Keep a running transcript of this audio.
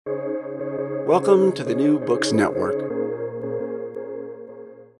Welcome to the New Books Network.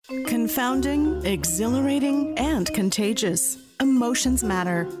 Confounding, exhilarating, and contagious. Emotions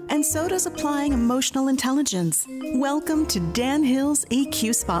matter, and so does applying emotional intelligence. Welcome to Dan Hill's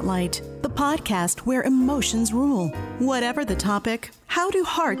EQ Spotlight, the podcast where emotions rule. Whatever the topic, how do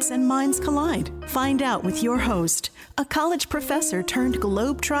hearts and minds collide? Find out with your host, a college professor turned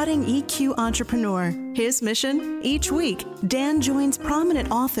globe-trotting EQ entrepreneur. His mission? Each week, Dan joins prominent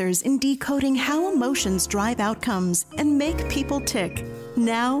authors in decoding how emotions drive outcomes and make people tick.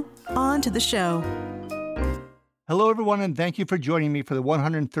 Now, on to the show. Hello, everyone, and thank you for joining me for the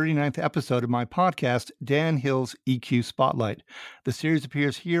 139th episode of my podcast, Dan Hill's EQ Spotlight. The series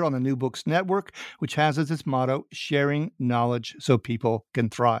appears here on the New Books Network, which has as its motto, sharing knowledge so people can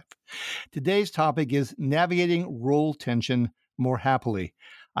thrive. Today's topic is navigating role tension more happily.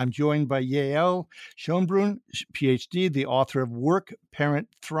 I'm joined by Yael Schonbrun, PhD, the author of Work, Parent,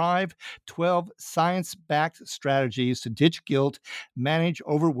 Thrive, 12 Science-Backed Strategies to Ditch Guilt, Manage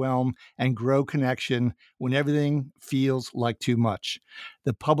Overwhelm, and Grow Connection When Everything Feels Like Too Much.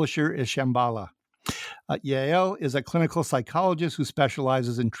 The publisher is Shambala. Yael is a clinical psychologist who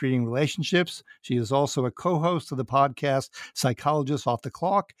specializes in treating relationships. She is also a co-host of the podcast Psychologists Off the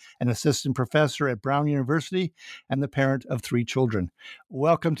Clock, an assistant professor at Brown University, and the parent of 3 children.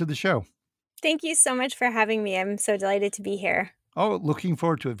 Welcome to the show. Thank you so much for having me. I'm so delighted to be here. Oh, looking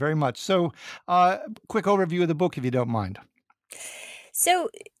forward to it very much. So, quick overview of the book, if you don't mind. So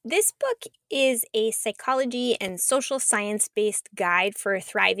this book is a psychology and social science-based guide for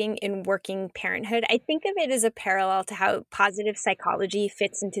thriving in working parenthood. I think of it as a parallel to how positive psychology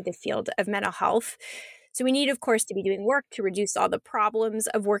fits into the field of mental health. So we need, of course, to be doing work to reduce all the problems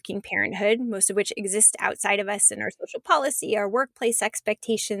of working parenthood, most of which exist outside of us in our social policy, our workplace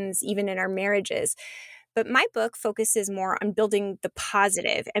expectations, even in our marriages. But my book focuses more on building the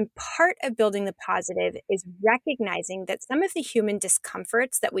positive. And part of building the positive is recognizing that some of the human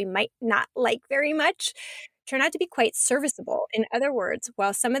discomforts that we might not like very much turn out to be quite serviceable. In other words,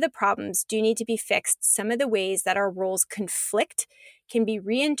 while some of the problems do need to be fixed, some of the ways that our roles conflict can be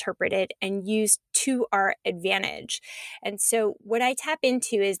reinterpreted and used to our advantage. And so what I tap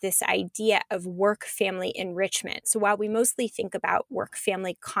into is this idea of work-family enrichment. So while we mostly think about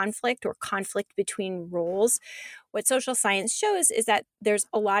work-family conflict or conflict between roles, what social science shows is that there's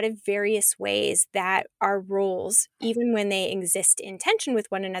a lot of various ways that our roles, even when they exist in tension with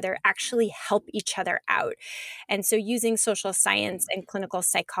one another, actually help each other out. And so using social science and clinical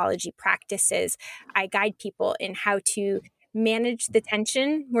psychology practices, I guide people in how to manage the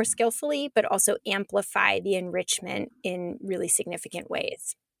tension more skillfully, but also amplify the enrichment in really significant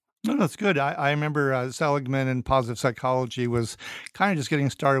ways. No, that's good. I remember Seligman and positive psychology was kind of just getting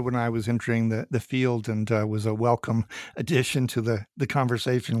started when I was entering the field, and was a welcome addition to the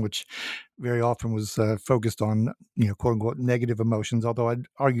conversation, which very often was focused on, quote unquote, negative emotions, although I'd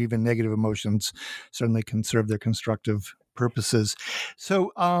argue even negative emotions certainly can serve their constructive purposes.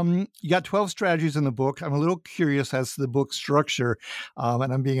 So you got 12 strategies in the book. I'm a little curious as to the book structure,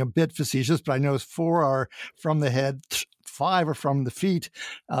 and I'm being a bit facetious, but I know 4 are from the head, 5 are from the feet,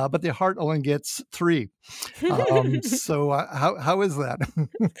 but the heart only gets 3. So how is that?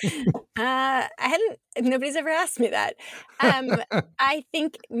 Nobody's ever asked me that. I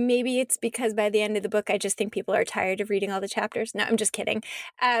think maybe it's because by the end of the book, I just think people are tired of reading all the chapters. No, I'm just kidding.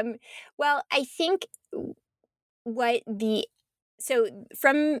 Well, I think so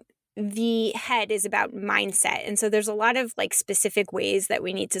from the head is about mindset. And so there's a lot of specific ways that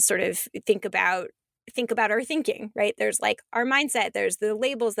we need to sort of think about our thinking, right? There's our mindset, there's the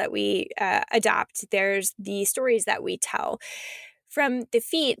labels that we adopt, there's the stories that we tell. From the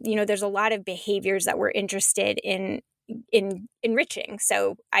feet, there's a lot of behaviors that we're interested in enriching.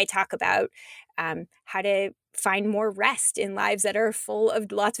 So I talk about how to find more rest in lives that are full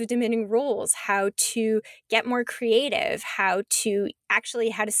of lots of diminishing roles, how to get more creative, how to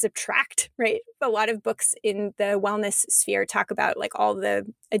subtract, right? A lot of books in the wellness sphere talk about all the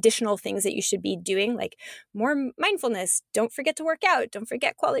additional things that you should be doing, like more mindfulness. Don't forget to work out. Don't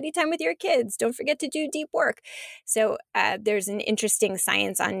forget quality time with your kids. Don't forget to do deep work. So there's an interesting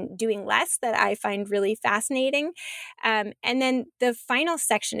science on doing less that I find really fascinating. And then the final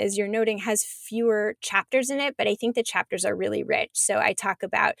section, as you're noting, has fewer chapters in it, but I think the chapters are really rich. So I talk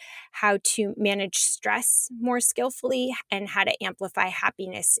about how to manage stress more skillfully and how to amplify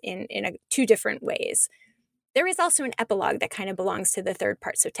happiness in 2 different ways. There is also an epilogue that kind of belongs to the third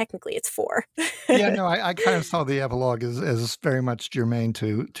part. So technically it's 4. Yeah, no, I kind of saw the epilogue as very much germane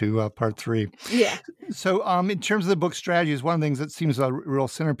to part 3. Yeah. So in terms of the book strategies, one of the things that seems a real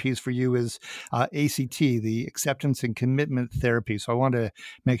centerpiece for you is ACT, the acceptance and commitment therapy. So I want to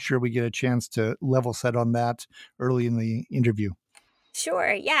make sure we get a chance to level set on that early in the interview.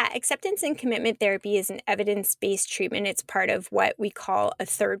 Sure. Yeah. Acceptance and commitment therapy is an evidence-based treatment. It's part of what we call a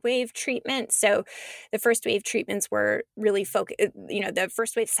third wave treatment. So the first wave treatments were really the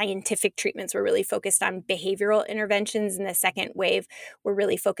first wave scientific treatments were really focused on behavioral interventions. And the second wave were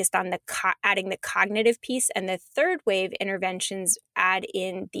really focused on adding the cognitive piece. And the third wave interventions add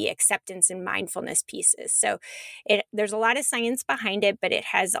in the acceptance and mindfulness pieces. So there's a lot of science behind it, but it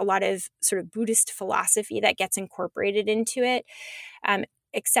has a lot of sort of Buddhist philosophy that gets incorporated into it.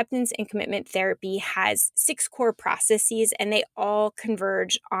 Acceptance and commitment therapy has 6 core processes, and they all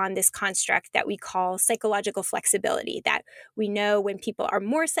converge on this construct that we call psychological flexibility, that we know when people are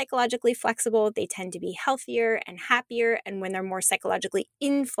more psychologically flexible, they tend to be healthier and happier. And when they're more psychologically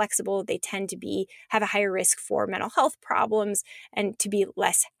inflexible, they tend to have a higher risk for mental health problems and to be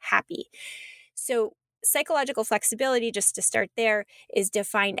less happy. So psychological flexibility, just to start there, is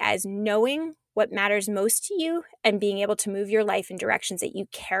defined as knowing what matters most to you and being able to move your life in directions that you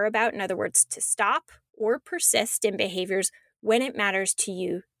care about. In other words, to stop or persist in behaviors when it matters to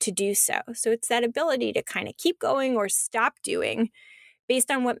you to do so. So it's that ability to kind of keep going or stop doing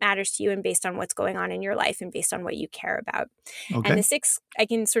based on what matters to you and based on what's going on in your life and based on what you care about. Okay. And the 6, I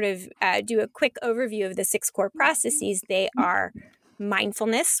can sort of do a quick overview of the 6 core processes. They are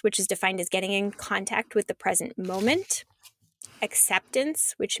mindfulness, which is defined as getting in contact with the present moment.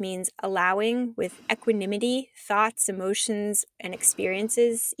 Acceptance, which means allowing with equanimity thoughts, emotions, and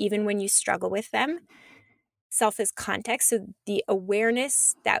experiences, even when you struggle with them. Self is context, so the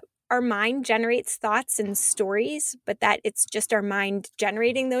awareness that our mind generates thoughts and stories, but that it's just our mind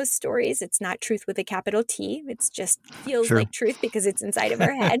generating those stories. It's not truth with a capital T. It's just feels like truth because it's inside of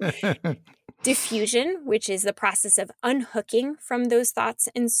our head. Diffusion, which is the process of unhooking from those thoughts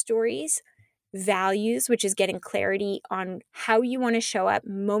and stories. Values, which is getting clarity on how you want to show up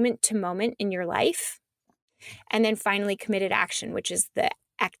moment to moment in your life. And then finally, committed action, which is the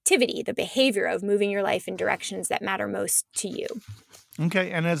activity, the behavior of moving your life in directions that matter most to you.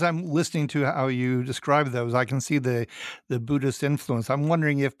 Okay. And as I'm listening to how you describe those, I can see the Buddhist influence. I'm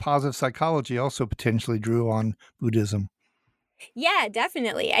wondering if positive psychology also potentially drew on Buddhism. Yeah,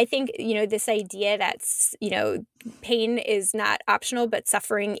 definitely. I think, this idea that, pain is not optional, but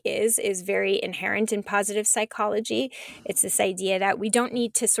suffering is very inherent in positive psychology. It's this idea that we don't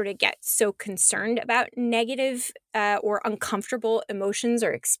need to sort of get so concerned about negative or uncomfortable emotions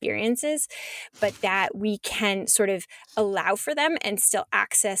or experiences, but that we can sort of allow for them and still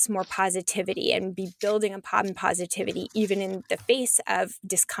access more positivity and be building upon positivity, even in the face of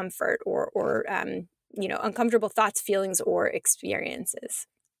discomfort or uncomfortable thoughts, feelings, or experiences.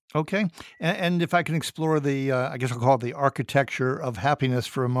 Okay. And if I can explore I guess I'll call it the architecture of happiness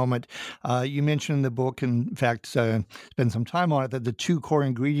for a moment. You mentioned in the book, in fact, spend some time on it, that the 2 core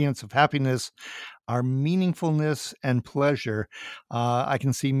ingredients of happiness are meaningfulness and pleasure. I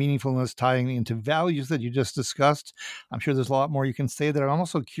can see meaningfulness tying into values that you just discussed. I'm sure there's a lot more you can say there. I'm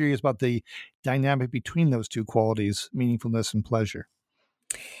also curious about the dynamic between those 2 qualities, meaningfulness and pleasure.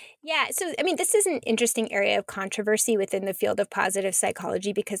 Yeah. So, this is an interesting area of controversy within the field of positive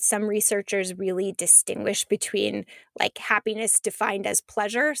psychology because some researchers really distinguish between happiness defined as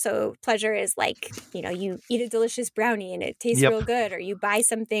pleasure. So pleasure is you eat a delicious brownie and it tastes real good, or you buy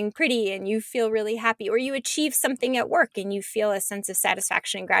something pretty and you feel really happy, or you achieve something at work and you feel a sense of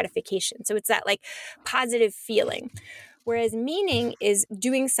satisfaction and gratification. So it's that positive feeling. Whereas meaning is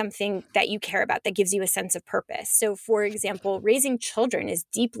doing something that you care about that gives you a sense of purpose. So, for example, raising children is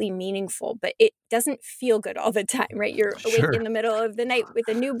deeply meaningful, but it doesn't feel good all the time, right? You're awake in the middle of the night with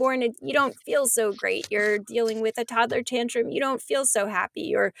a newborn and you don't feel so great. You're dealing with a toddler tantrum. You don't feel so happy.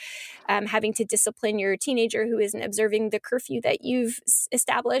 You're having to discipline your teenager who isn't observing the curfew that you've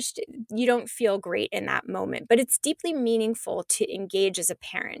established. You don't feel great in that moment, but it's deeply meaningful to engage as a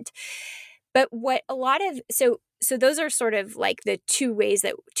parent. But what so those are sort of the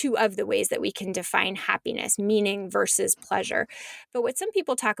 2 of the ways that we can define happiness, meaning versus pleasure. But what some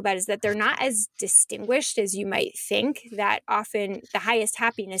people talk about is that they're not as distinguished as you might think, that often the highest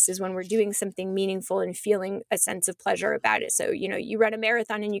happiness is when we're doing something meaningful and feeling a sense of pleasure about it. So, you run a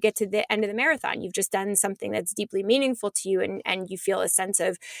marathon and you get to the end of the marathon, you've just done something that's deeply meaningful to you and you feel a sense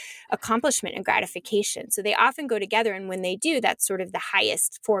of accomplishment and gratification. So they often go together. And when they do, that's sort of the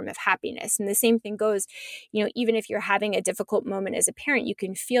highest form of happiness. And the same thing goes, even even if you're having a difficult moment as a parent, you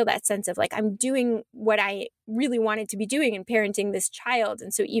can feel that sense of like, I'm doing what I really wanted to be doing in parenting this child.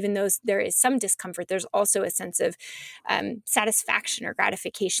 And so even though there is some discomfort, there's also a sense of satisfaction or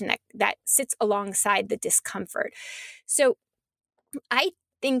gratification that sits alongside the discomfort. So I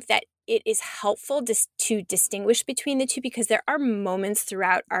think that it is helpful to distinguish between the two, because there are moments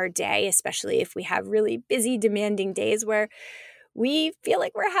throughout our day, especially if we have really busy, demanding days, where we feel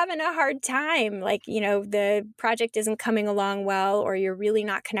like we're having a hard time. Like, the project isn't coming along well, or you're really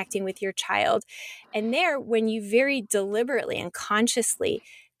not connecting with your child. And there, when you very deliberately and consciously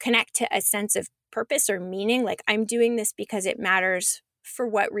connect to a sense of purpose or meaning, like, I'm doing this because it matters. For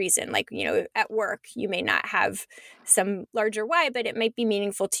what reason? Like, at work, you may not have some larger why, but it might be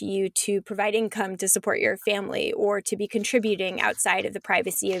meaningful to you to provide income to support your family, or to be contributing outside of the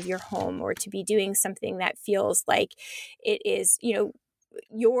privacy of your home, or to be doing something that feels like it is,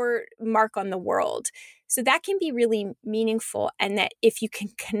 your mark on the world. So that can be really meaningful. And that if you can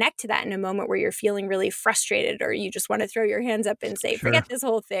connect to that in a moment where you're feeling really frustrated, or you just want to throw your hands up and say, forget this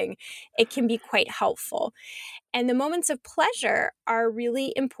whole thing, it can be quite helpful. And the moments of pleasure are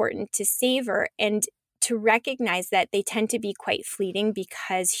really important to savor and to recognize that they tend to be quite fleeting,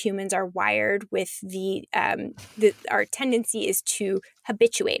 because humans are wired with our tendency is to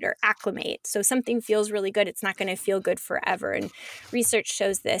habituate or acclimate. So something feels really good, it's not going to feel good forever. And research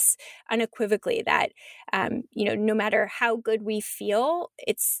shows this unequivocally, that no matter how good we feel,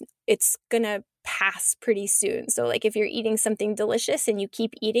 it's going to pass pretty soon. So like if you're eating something delicious and you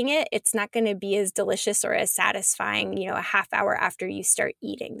keep eating it, it's not going to be as delicious or as satisfying, a half hour after you start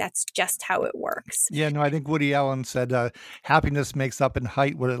eating. That's just how it works. Yeah, no, I think Woody Allen said, happiness makes up in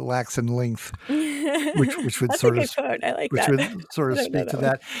height what it lacks in length, which would That's sort a of good quote. I like which that. would sort of speak to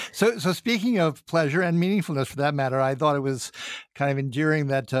that. So speaking of pleasure and meaningfulness for that matter, I thought it was kind of endearing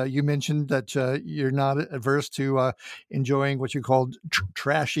that you mentioned that you're not averse to enjoying what you called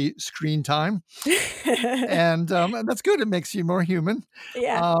trashy screen time. And that's good. It makes you more human,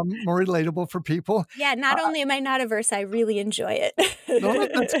 more relatable for people. Yeah, not only am I not averse, I really enjoy it. No,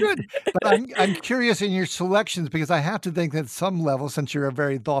 that's good. But I'm curious in your selections, because I have to think that at some level, since you're a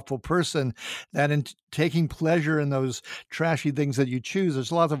very thoughtful person, that in taking pleasure in those trashy things that you choose,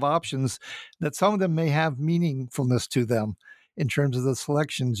 there's lots of options that some of them may have meaningfulness to them in terms of the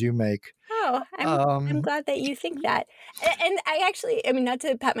selections you make. Oh, I'm glad that you think that. And I actually, not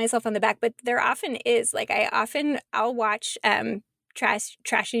to pat myself on the back, but there often is, like, I'll watch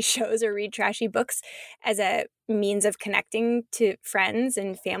trashy shows or read trashy books as a means of connecting to friends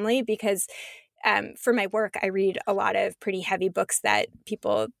and family, because for my work, I read a lot of pretty heavy books that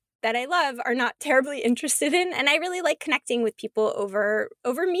people that I love are not terribly interested in. And I really like connecting with people over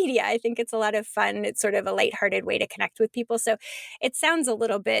media. I think it's a lot of fun. It's sort of a lighthearted way to connect with people. So it sounds a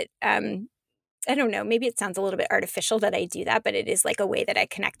little bit, I don't know, maybe it sounds a little bit artificial that I do that, but it is like a way that I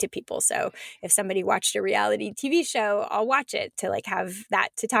connect to people. So if somebody watched a reality TV show, I'll watch it to like have that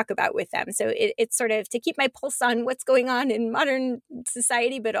to talk about with them. So it's sort of to keep my pulse on what's going on in modern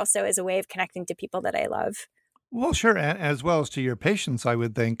society, but also as a way of connecting to people that I love. Well, sure, as well as to your patients, I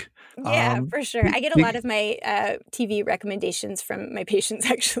would think. Yeah, for sure. I get a lot of my TV recommendations from my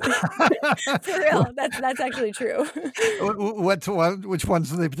patients, actually. For real, that's actually true. Which ones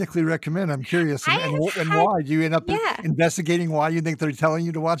do they particularly recommend? I'm curious, and why? Do you end up investigating why you think they're telling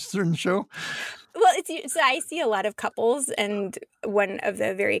you to watch a certain show? Well, so I see a lot of couples, and one of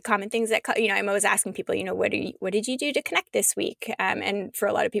the very common things that, I'm always asking people, what did you do to connect this week? And for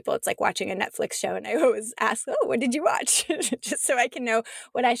a lot of people, it's like watching a Netflix show. And I always ask, oh, what did you watch? Just so I can know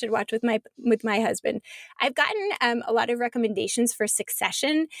what I should watch with my husband. I've gotten a lot of recommendations for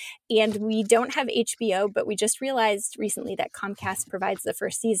Succession, and we don't have HBO, but we just realized recently that Comcast provides the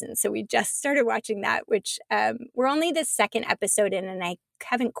first season. So we just started watching that, which we're only the second episode in, and I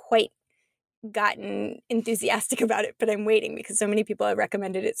haven't quite gotten enthusiastic about it, but I'm waiting because so many people have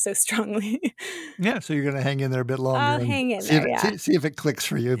recommended it so strongly. Yeah, so you're going to hang in there a bit longer. I'll hang in there, see if it clicks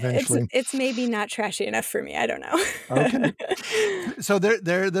for you eventually. It's maybe not trashy enough for me. I don't know. Okay. So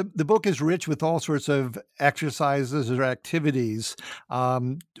the book is rich with all sorts of exercises or activities.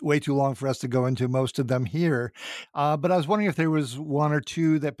 Way too long for us to go into most of them here. But I was wondering if there was one or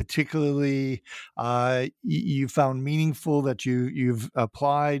two that particularly you found meaningful that you've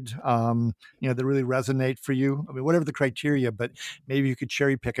applied, that really resonate for you. I mean, whatever the criteria, but maybe you could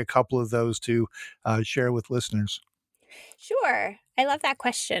cherry pick a couple of those to share with listeners. Sure. I love that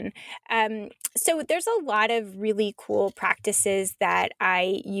question. So there's a lot of really cool practices that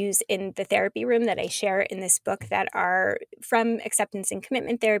I use in the therapy room that I share in this book that are from acceptance and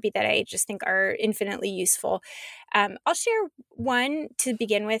commitment therapy that I just think are infinitely useful. I'll share one to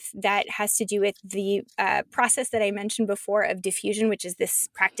begin with that has to do with the process that I mentioned before of diffusion, which is this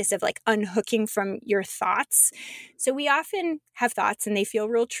practice of like unhooking from your thoughts. So we often have thoughts and they feel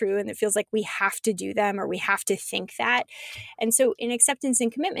real true and it feels like we have to do them or we have to think that. And so in acceptance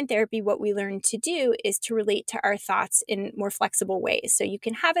and commitment therapy, what we learn to do is to relate to our thoughts in more flexible ways. So you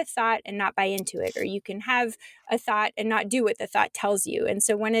can have a thought and not buy into it, or you can have a thought and not do what the thought tells you. And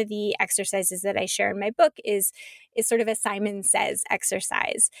so one of the exercises that I share in my book is sort of a Simon Says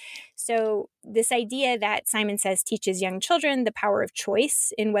exercise. So this idea that Simon Says teaches young children the power of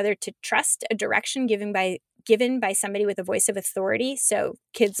choice in whether to trust a direction given by somebody with a voice of authority. So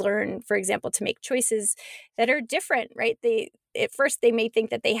kids learn, for example, to make choices that are different, right? At first they may think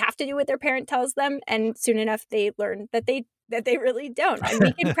that they have to do what their parent tells them, and soon enough they learn that they really don't. And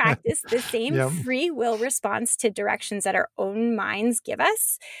we can practice the same free will response to directions that our own minds give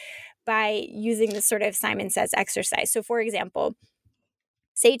us by using this sort of Simon Says exercise. So for example,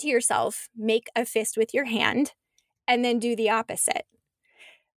 say to yourself, make a fist with your hand and then do the opposite.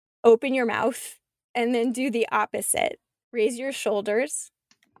 Open your mouth and then do the opposite. Raise your shoulders,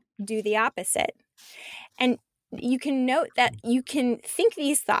 do the opposite. And you can note that you can think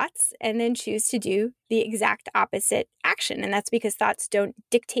these thoughts and then choose to do the exact opposite action. And that's because thoughts don't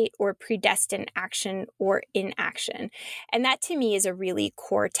dictate or predestine action or inaction. And that to me is a really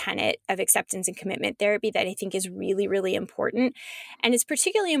core tenet of acceptance and commitment therapy that I think is really, really important. And it's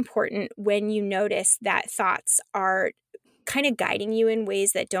particularly important when you notice that thoughts are kind of guiding you in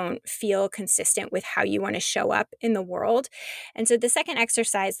ways that don't feel consistent with how you want to show up in the world. And so the second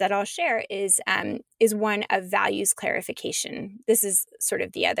exercise that I'll share is one of values clarification. This is sort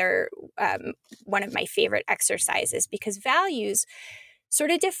of the other one of my favorite exercises, because values sort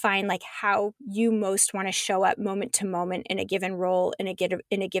of define like how you most want to show up moment to moment in a given role, in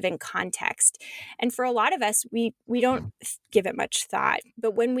a given context. And for a lot of us, we don't give it much thought.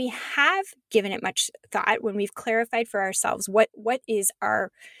 But when we have given it much thought, when we've clarified for ourselves what is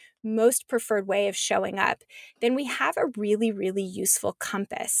our most preferred way of showing up, then we have a really, really useful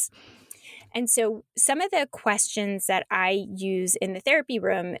compass. And so some of the questions that I use in the therapy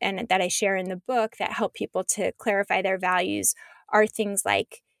room and that I share in the book that help people to clarify their values are things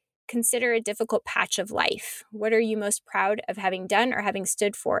like, consider a difficult patch of life. What are you most proud of having done or having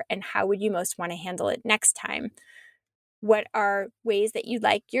stood for, and how would you most want to handle it next time? What are ways that you'd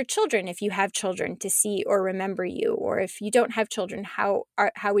like your children, if you have children, to see or remember you? Or if you don't have children, how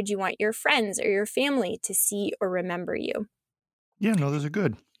would you want your friends or your family to see or remember you? Yeah, no, those are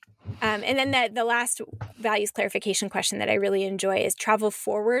good. And then the last values clarification question that I really enjoy is travel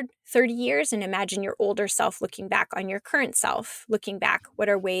forward 30 years and imagine your older self looking back on your current self. Looking back, what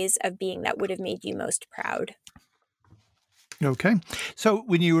are ways of being that would have made you most proud? Okay. So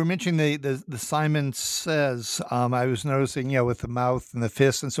when you were mentioning the Simon Says, I was noticing, with the mouth and the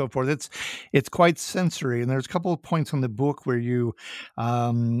fist and so forth, it's quite sensory. And there's a couple of points on the book where you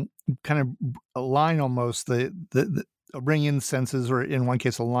kind of align almost the bring in senses, or in one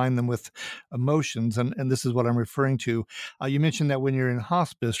case, align them with emotions. And this is what I'm referring to. You mentioned that when you're in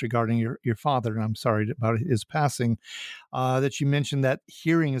hospice regarding your father, and I'm sorry about his passing, that you mentioned that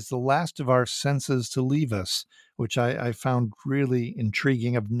hearing is the last of our senses to leave us, which I found really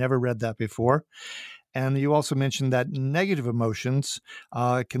intriguing. I've never read that before. And you also mentioned that negative emotions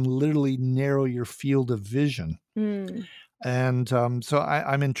can literally narrow your field of vision. Mm. And so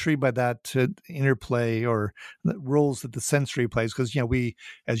I'm intrigued by that interplay, or the roles that the sensory plays, because we,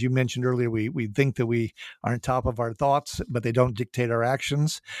 as you mentioned earlier, we think that we are on top of our thoughts, but they don't dictate our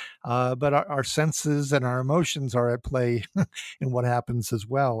actions. But our senses and our emotions are at play in what happens as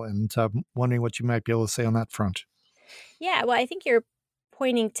well. And wondering what you might be able to say on that front. Yeah, well, I think you're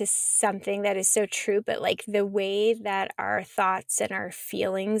pointing to something that is so true, but like the way that our thoughts and our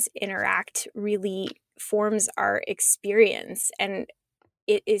feelings interact really forms our experience, and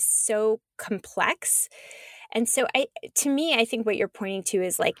it is so complex. And so to me, I think what you're pointing to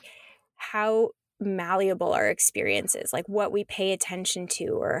is like how malleable our experience is, like what we pay attention to,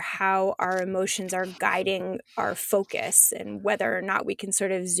 or how our emotions are guiding our focus, and whether or not we can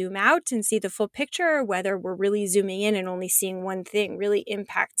sort of zoom out and see the full picture, or whether we're really zooming in and only seeing one thing, really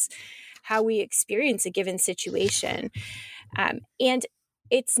impacts how we experience a given situation. And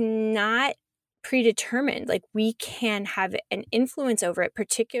it's not predetermined. Like we can have an influence over it,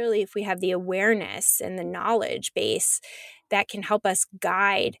 particularly if we have the awareness and the knowledge base that can help us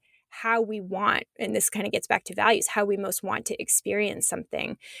guide how we want, and this kind of gets back to values, how we most want to experience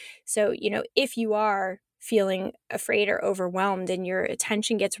something. So, if you are feeling afraid or overwhelmed and your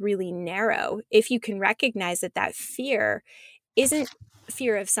attention gets really narrow, if you can recognize that fear isn't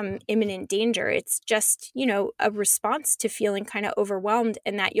fear of some imminent danger, it's just, a response to feeling kind of overwhelmed,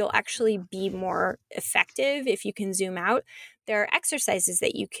 and that you'll actually be more effective if you can zoom out. There are exercises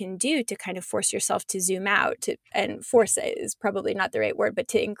that you can do to kind of force yourself to zoom out, and force is probably not the right word, but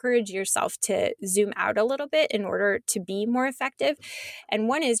to encourage yourself to zoom out a little bit in order to be more effective. And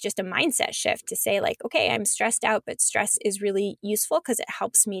one is just a mindset shift to say like, okay, I'm stressed out, but stress is really useful because it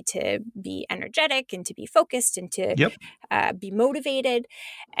helps me to be energetic and to be focused and to be motivated.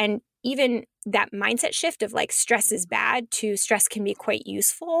 And even that mindset shift of like stress is bad to stress can be quite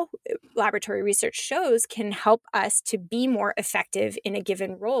useful, laboratory research shows can help us to be more effective in a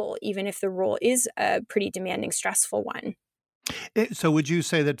given role, even if the role is a pretty demanding, stressful one. So would you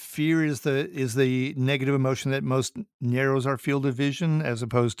say that fear is the negative emotion that most narrows our field of vision, as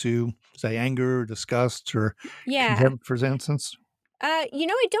opposed to, say, anger or disgust or contempt, for instance? I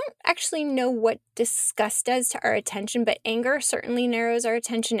don't actually know what disgust does to our attention, but anger certainly narrows our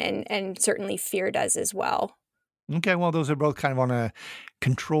attention, and certainly fear does as well. Okay, well, those are both kind of on a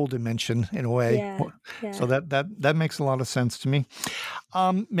control dimension in a way. Yeah. So that makes a lot of sense to me.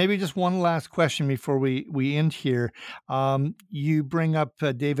 Maybe just one last question before we end here. You bring up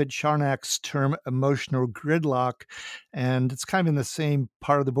David Charnock's term emotional gridlock, and it's kind of in the same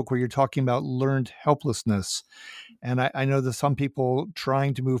part of the book where you're talking about learned helplessness. And I know that some people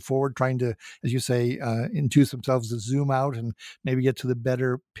trying to move forward, trying to, as you say, induce themselves to zoom out and maybe get to the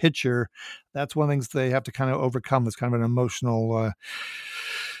better picture. That's one of the things they have to kind of overcome. It's kind of an emotional,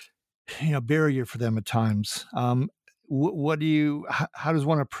 barrier for them at times. How does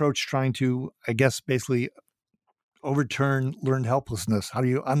one approach trying to, I guess, basically overturn learned helplessness? How do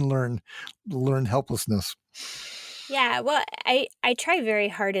you unlearn learned helplessness? Yeah, well, I try very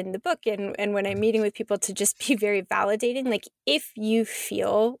hard in the book and when I'm meeting with people to just be very validating. Like, if you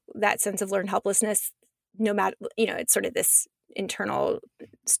feel that sense of learned helplessness, no matter, it's sort of this internal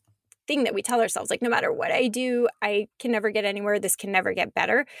thing that we tell ourselves, like, no matter what I do, I can never get anywhere. This can never get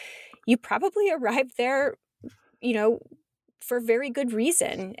better. You probably arrived there, for very good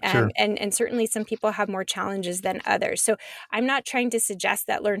reason. Sure. And certainly some people have more challenges than others. So I'm not trying to suggest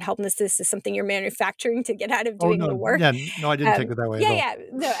that learned helplessness is something you're manufacturing to get out of doing the work. Yeah, no, I didn't take it that way at all. Yeah.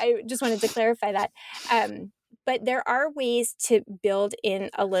 No, I just wanted to clarify that. But there are ways to build in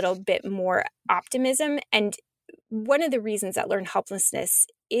a little bit more optimism. And one of the reasons that learned helplessness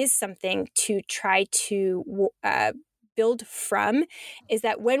is something to try to build from is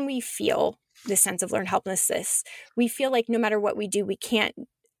that when we feel the sense of learned helplessness, we feel like no matter what we do, we can't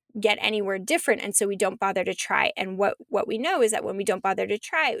get anywhere different. And so we don't bother to try. And what we know is that when we don't bother to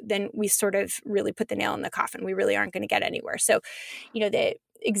try, then we sort of really put the nail in the coffin. We really aren't going to get anywhere. So, the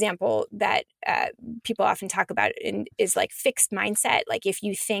example that people often talk about is like fixed mindset. Like, if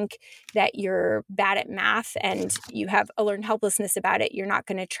you think that you're bad at math and you have a learned helplessness about it, you're not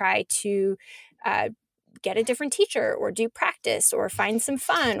going to try to get a different teacher or do practice or find some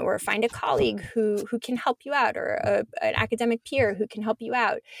fun or find a colleague who can help you out, or an academic peer who can help you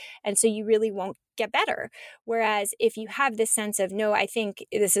out. And so you really won't get better. Whereas if you have this sense of, no, I think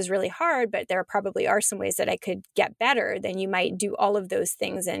this is really hard, but there probably are some ways that I could get better, then you might do all of those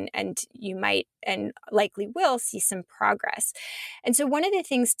things and you might and likely will see some progress. And so one of the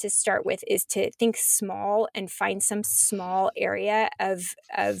things to start with is to think small and find some small area of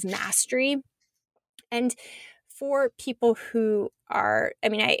mastery. And for people who are,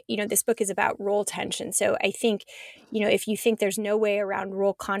 this book is about role tension. So I think, if you think there's no way around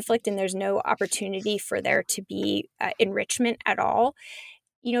role conflict and there's no opportunity for there to be enrichment at all,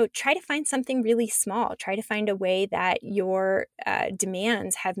 try to find something really small. Try to find a way that your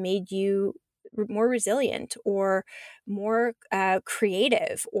demands have made you more resilient or more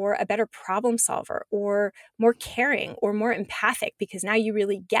creative or a better problem solver or more caring or more empathic, because now you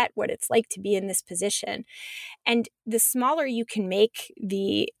really get what it's like to be in this position. And the smaller you can make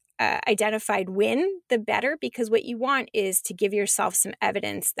the identified win, the better, because what you want is to give yourself some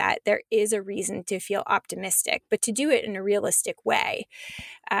evidence that there is a reason to feel optimistic, but to do it in a realistic way.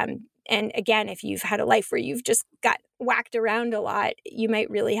 And again, if you've had a life where you've just got whacked around a lot, you might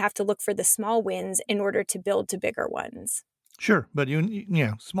really have to look for the small wins in order to build to bigger ones. Sure, but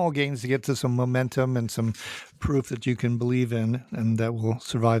small gains to get to some momentum and some proof that you can believe in, and that will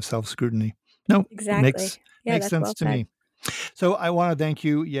survive self-scrutiny. No, exactly. Makes sense to me. So I want to thank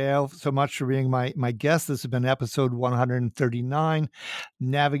you, Yael, so much for being my guest. This has been episode 139,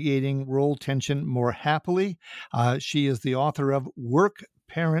 Navigating Role Tension More Happily. She is the author of Work,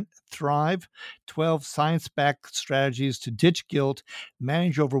 Parent Thrive, 12 science-backed strategies to ditch guilt,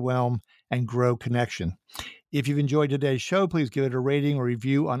 manage overwhelm, and grow connection. If you've enjoyed today's show, please give it a rating or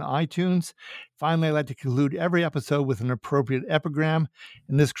review on iTunes. Finally, I'd like to conclude every episode with an appropriate epigram.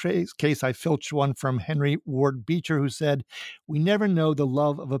 In this case, I filched one from Henry Ward Beecher, who said, "We never know the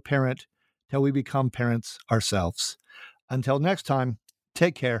love of a parent till we become parents ourselves." Until next time,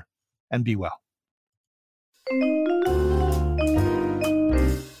 take care and be well.